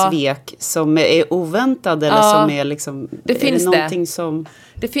svek som är oväntad eller som är liksom... Det finns någonting som...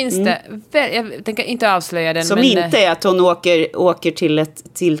 Det finns det. Jag tänker inte avslöja den. Som men inte är att hon åker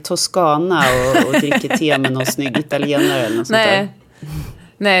till Toscana och dricker te med någon snygg italienare eller något sånt där.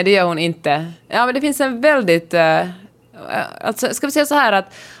 Nej, det gör hon inte. Ja, men det finns en väldigt... alltså, ska vi säga så här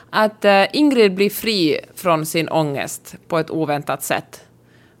att Ingrid blir fri från sin ångest på ett oväntat sätt.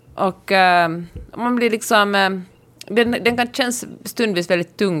 Och man blir liksom... den kan kännas stundvis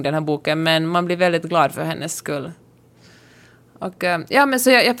väldigt tung, den här boken, men man blir väldigt glad för hennes skull. Och ja, men så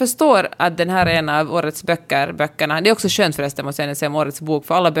jag förstår att den här är en av årets böckerna. Det är också skönt förresten, måste jag säga, om årets bok.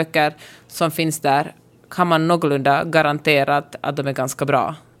 För alla böcker som finns där kan man någorlunda garanterat att de är ganska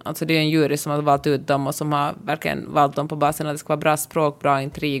bra. Alltså det är en jury som har valt ut dem och som har verkligen valt dem på basen att det ska vara bra språk, bra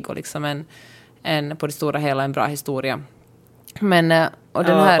intrig och liksom en på det stora hela en bra historia. Men och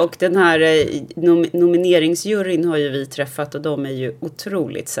den här nomineringsjuryn har ju vi träffat och de är ju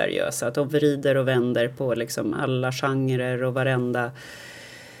otroligt seriösa. De vrider och vänder på liksom alla genrer och varenda...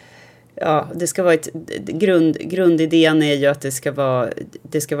 Ja, det ska vara grundidén är ju att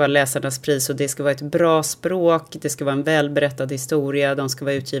det ska vara läsarnas pris och det ska vara ett bra språk, det ska vara en välberättad historia, de ska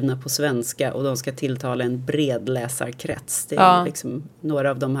vara utgivna på svenska och de ska tilltala en bred läsarkrets. Det är liksom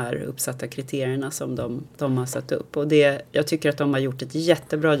några av de här uppsatta kriterierna som de har satt upp. Och jag tycker att de har gjort ett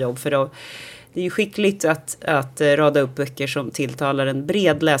jättebra jobb för det är ju skickligt att rada upp böcker som tilltalar en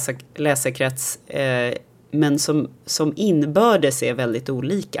bred läsarkrets men som inbördes är väldigt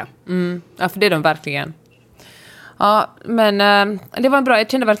olika. Ja, för det är de verkligen. Ja, men det var en bra... Jag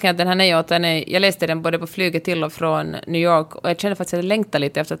kände verkligen att den här nejoten... Jag läste den både på flyget till och från New York. Och jag kände faktiskt att jag längtar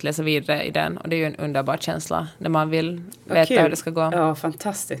lite efter att läsa vidare i den. Och det är ju en underbar känsla när man vill veta hur det ska gå. Ja,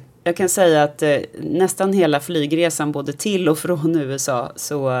 fantastiskt. Jag kan säga att nästan hela flygresan både till och från USA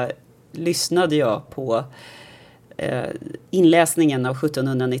så lyssnade jag på... inläsningen av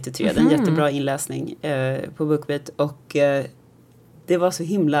 1793. Det är en jättebra inläsning på BookBeat och det var så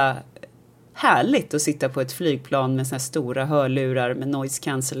himla härligt att sitta på ett flygplan med såna här stora hörlurar med noise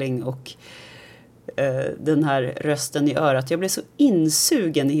cancelling och den här rösten i örat. Jag blev så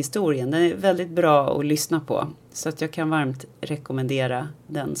insugen i historien. Den är väldigt bra att lyssna på. Så att jag kan varmt rekommendera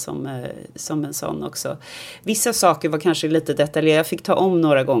den som en sån också. Vissa saker var kanske lite detaljerade. Jag fick ta om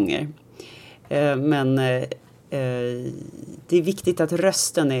några gånger. Men det är viktigt att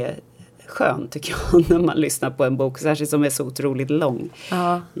rösten är skön tycker jag när man lyssnar på en bok. Särskilt som är så otroligt lång.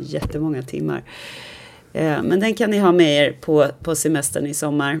 Ja. Jättemånga timmar. Men den kan ni ha med er på semestern i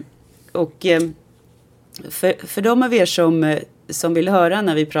sommar. Och för de av er som vill höra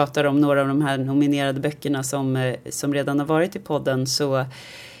när vi pratar om några av de här nominerade böckerna som redan har varit i podden så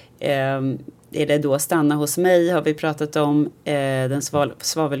är det då Stanna hos mig har vi pratat om. Den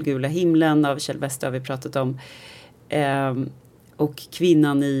svavelgula himlen av Kjell Wester har vi pratat om. och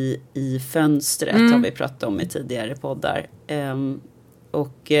Kvinnan i fönstret har vi pratat om i tidigare poddar.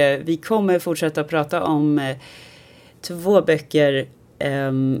 Och vi kommer fortsätta prata om 2 böcker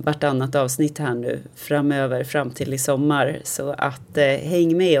vartannat avsnitt här nu framöver, fram till i sommar. Så att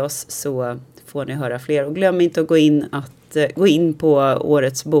häng med oss så får ni höra fler. Och glöm inte att gå in på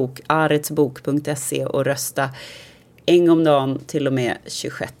årets bok, aretsbok.se och rösta en om dagen till och med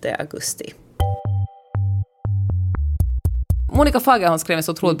 26 augusti. Monica Fagerholm skrev en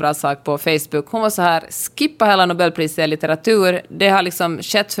så otroligt bra sak på Facebook. Hon var så här: skippa hela Nobelpriset i litteratur. Det har liksom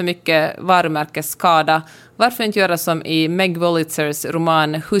skett för mycket varumärkesskada. Varför inte göra som i Meg Wolitzers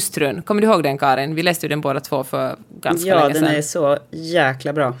roman Hustrun? Kommer du ihåg den, Karin? Vi läste ju den båda två för ganska länge sedan. Ja, den är så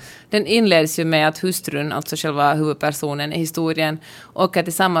jäkla bra. Den inleds ju med att hustrun, alltså själva huvudpersonen i historien, åker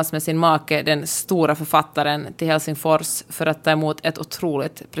tillsammans med sin make, den stora författaren, till Helsingfors för att ta emot ett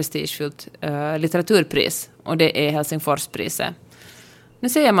otroligt prestigefyllt litteraturpris. Och det är Helsingforspriset. Nu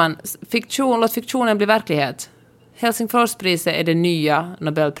säger man, låt fiktionen bli verklighet. Helsingforspriset är det nya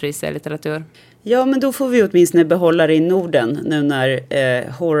Nobelpriset i litteratur. Ja, men då får vi åtminstone behålla det i Norden nu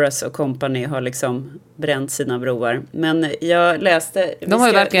när Horace och company har liksom bränt sina broar. Men jag läste... De har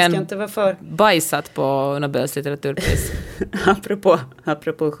ju verkligen inte vara för... bajsat på Nobels litteraturpris. apropå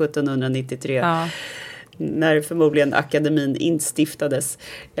 1793. Ja. När förmodligen akademin instiftades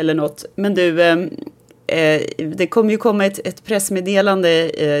eller något. Men du... det kommer ju komma ett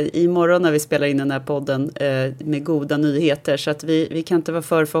pressmeddelande imorgon när vi spelar in den här podden med goda nyheter, så att vi kan inte vara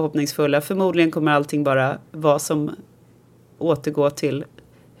för förhoppningsfulla. Förmodligen kommer allting bara vara som återgå till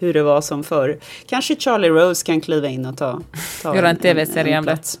hur det var som förr. Kanske Charlie Rose kan kliva in och ta göra en tv-serie om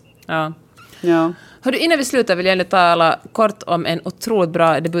det. Ja. Hörru, innan vi slutar vill jag ändå tala kort om en otroligt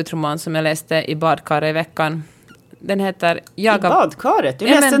bra debutroman som jag läste i badkaret i veckan. Den heter I badkaret? Du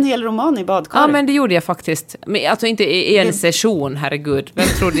läste en hel roman i badkaret? Ja, men det gjorde jag faktiskt. Men, alltså inte i en session, herregud. Vem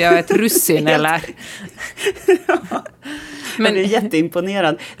trodde jag ett russin eller? Men du är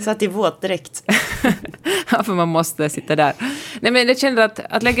jätteimponerad. Satt i våtdräkt. Ja, för man måste sitta där. Nej, men jag kände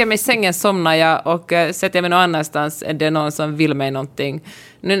att lägga mig i sängen somnar jag och sätter jag mig någon annanstans är det någon som vill mig någonting.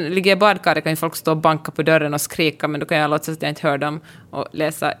 Nu ligger jag i badkaret kan ju folk stå och banka på dörren och skrika, men då kan jag låtsas att jag inte hör dem och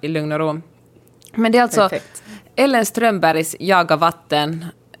läsa i lugn och ro. Men det är alltså perfekt. Ellen Strömbergs Jaga vatten.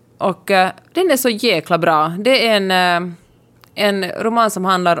 Och den är så jäkla bra. Det är en roman som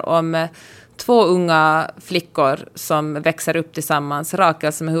handlar om 2 unga flickor som växer upp tillsammans.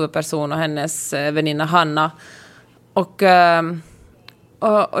 Rakel som är huvudperson och hennes väninna Hanna. Men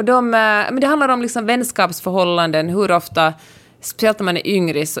det handlar om liksom vänskapsförhållanden. Hur ofta, speciellt när man är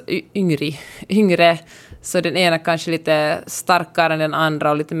yngre, så den ena kanske lite starkare än den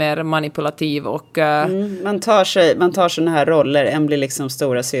andra och lite mer manipulativ. Och, man tar såna här roller. En blir liksom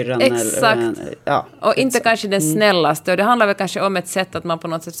stora syrran. Exakt. Och inte kanske den snällaste. Och det handlar väl kanske om ett sätt att man på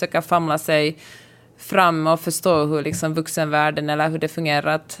något sätt försöker famla sig fram och förstå hur liksom vuxenvärlden eller hur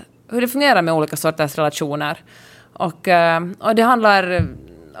det fungerar med olika sorters relationer. Och det handlar...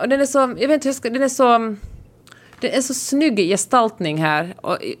 Och den är så... Jag vet inte, den är så... Det är så snygg gestaltning här.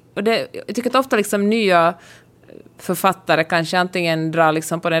 Och jag tycker att ofta liksom nya författare kanske antingen drar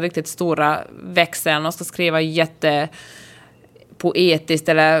liksom på den riktigt stora växeln och ska skriva jättepoetiskt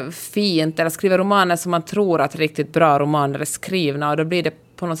eller fint eller skriva romaner som man tror att riktigt bra romaner är skrivna, och då blir det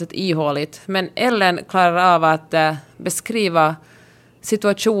på något sätt ihåligt. Men Ellen klarar av att beskriva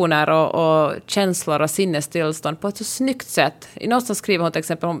situationer och känslor och sinnestillstånd på ett så snyggt sätt. I någonstans skriver hon till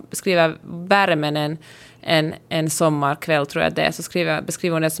exempel, hon beskriver värmen en sommarkväll, tror jag det är, så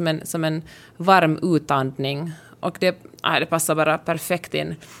beskriver hon det som en varm utandning. Och det passar bara perfekt in.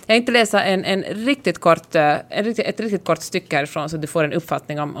 Jag tänkte läsa ett riktigt kort stycke härifrån så du får en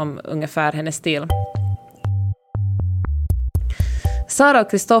uppfattning om ungefär hennes stil. Sara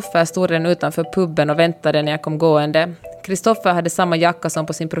och Kristoffer stod redan utanför puben och väntade när jag kom gående. Kristoffer hade samma jacka som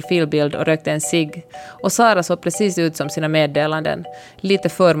på sin profilbild och rökte en cigg. Och Sara såg precis ut som sina meddelanden. Lite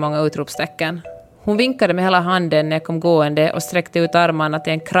för många utropstecken. Hon vinkade med hela handen när jag kom gående och sträckte ut armarna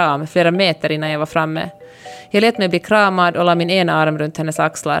till en kram flera meter innan jag var framme. Jag lät mig bli kramad och la min ena arm runt hennes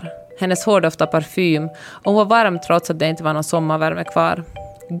axlar. Hennes hår doftade parfym och hon var varm trots att det inte var någon sommarvärme kvar.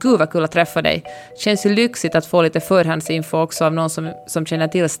 Gud vad kul att träffa dig. Känns ju lyxigt att få lite förhandsinfo också av någon som känner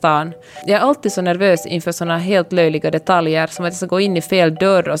till stan. Jag är alltid så nervös inför såna helt löjliga detaljer, som att jag ska gå in i fel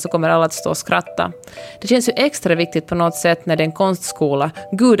dörr och så kommer alla att stå och skratta. Det känns ju extra viktigt på något sätt när det är en konstskola.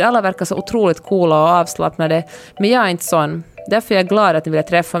 Gud, alla verkar så otroligt coola och avslappnade, men jag är inte sån. Därför är jag glad att ni ville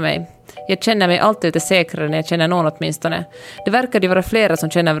träffa mig. Jag känner mig alltid lite säkrare när jag känner någon åtminstone. Det verkade ju vara flera som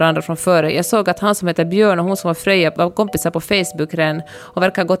känner varandra från förr. Jag såg att han som heter Björn och hon som var Freja var kompisar på Facebook redan och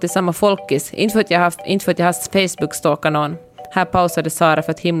verkar ha gått i samma folkis. Inte för att jag har Facebook-stalkat någon. Här pausade Sara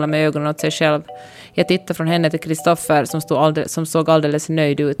för att himla med ögonen åt sig själv. Jag tittade från henne till Kristoffer som såg alldeles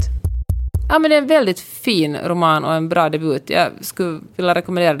nöjd ut. Ja, men det är en väldigt fin roman och en bra debut. Jag skulle vilja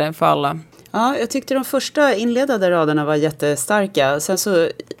rekommendera den för alla. Ja, jag tyckte de första inledande raderna var jättestarka. Sen så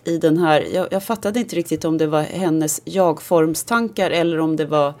i den här, jag fattade inte riktigt om det var hennes jag-formstankar eller om det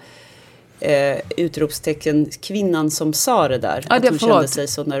var utropstecken kvinnan som sa det där. Ja, att hon kände sig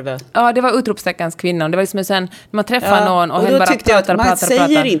så nervös. Ja, det var utropsteckens kvinnan. Det var liksom sen när man träffar någon och hen då bara tyckte jag att man säger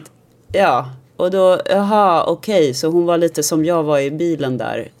pratar. inte. Ja, och då, okej, så hon var lite som jag var i bilen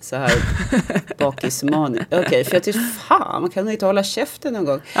där, så här bakismani. Okej, för jag tyckte, fan, man kan ju inte hålla käften någon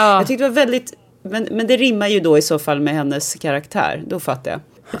gång. Ja. Jag tyckte det var väldigt, men det rimmar ju då i så fall med hennes karaktär, då fattar jag.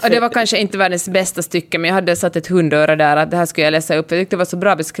 Och det var kanske inte världens bästa stycke, men jag hade satt ett hundöra där att det här skulle jag läsa upp. Jag tyckte det var så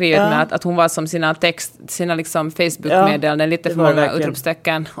bra beskrivet med att hon var som sina liksom Facebook-meddelanden, lite för många verkligen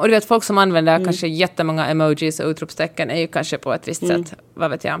utropstecken. Och du vet, folk som använder kanske jättemånga emojis och utropstecken är ju kanske på ett visst sätt,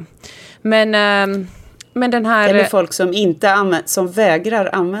 vad vet jag. Men den här... Eller folk som som vägrar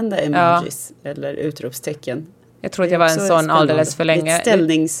använda emojis eller utropstecken. Jag tror att jag var en sån alldeles för länge. Ett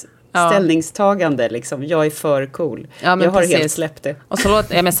ställningstagande liksom. Jag är för cool. Ja, jag har helt släppt det. Och så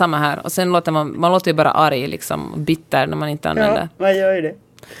låter jag med samma här. Och sen låter man låter ju bara arg liksom, bitter när man inte använder. Ja, man gör ju det.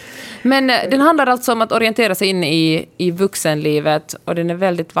 Men den handlar alltså om att orientera sig in i vuxenlivet, och den är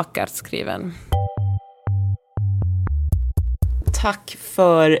väldigt vackert skriven. Tack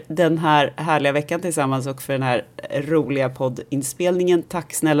för den här härliga veckan tillsammans och för den här roliga poddinspelningen.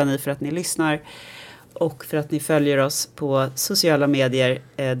 Tack snälla ni för att ni lyssnar. Och för att ni följer oss på sociala medier,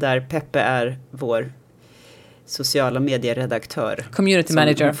 där Peppe är vår sociala medieredaktör. Community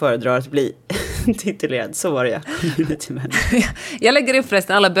manager. Som föredrar att bli titulerad. Så var det, ja. Community manager. Jag lägger upp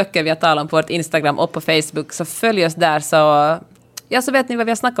förresten alla böcker vi har talat om på vårt Instagram och på Facebook. Så följ oss där, så vet ni vad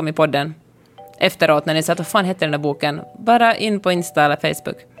vi har snackat om i podden. Efteråt när ni säger att vad fan heter den där boken. Bara in på Insta eller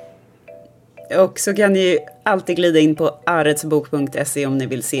Facebook. Och så kan ni alltid glida in på aretsbok.se om ni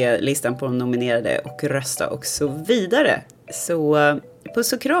vill se listan på de nominerade och rösta och så vidare. Så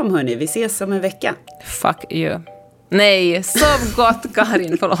puss och kram hörni, vi ses om en vecka. Fuck you. Nej, sov gott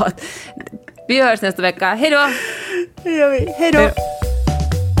Karin, förlåt. Vi hörs nästa vecka, hej då! Det gör vi, hej då!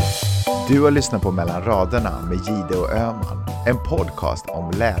 Du har lyssnat på Mellan raderna med Gide och Öman. En podcast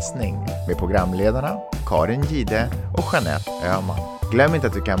om läsning med programledarna Karin Gide och Jeanette Öman. Glöm inte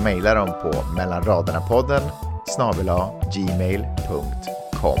att du kan mejla dem på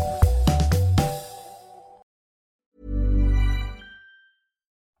mellanraderna@gmail.com.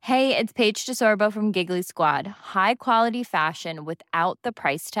 Hey, it's Paige DeSorbo from Giggly Squad. High quality fashion without the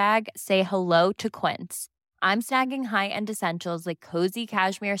price tag. Say hello to Quince. I'm snagging high-end essentials like cozy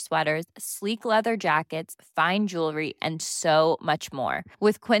cashmere sweaters, sleek leather jackets, fine jewelry, and so much more.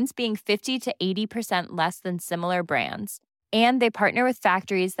 With Quince being 50 to 80% less than similar brands. And they partner with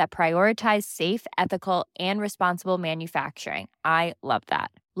factories that prioritize safe, ethical, and responsible manufacturing. I love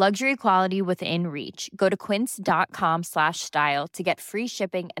that. Luxury quality within reach. Go to quince.com/style to get free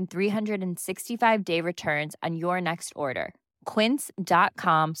shipping and 365-day returns on your next order.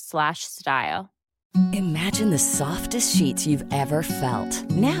 Quince.com/style. Imagine the softest sheets you've ever felt.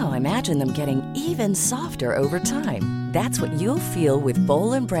 Now imagine them getting even softer over time. That's what you'll feel with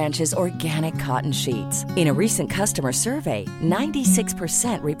Boll & Branch's organic cotton sheets. In a recent customer survey,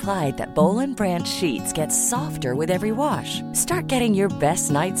 96% replied that Boll & Branch sheets get softer with every wash. Start getting your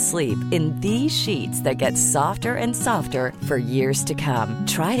best night's sleep in these sheets that get softer and softer for years to come.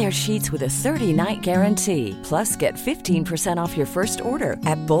 Try their sheets with a 30-night guarantee. Plus, get 15% off your first order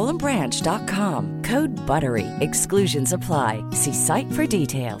at bollandbranch.com. Code BUTTERY. Exclusions apply. See site for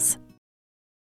details.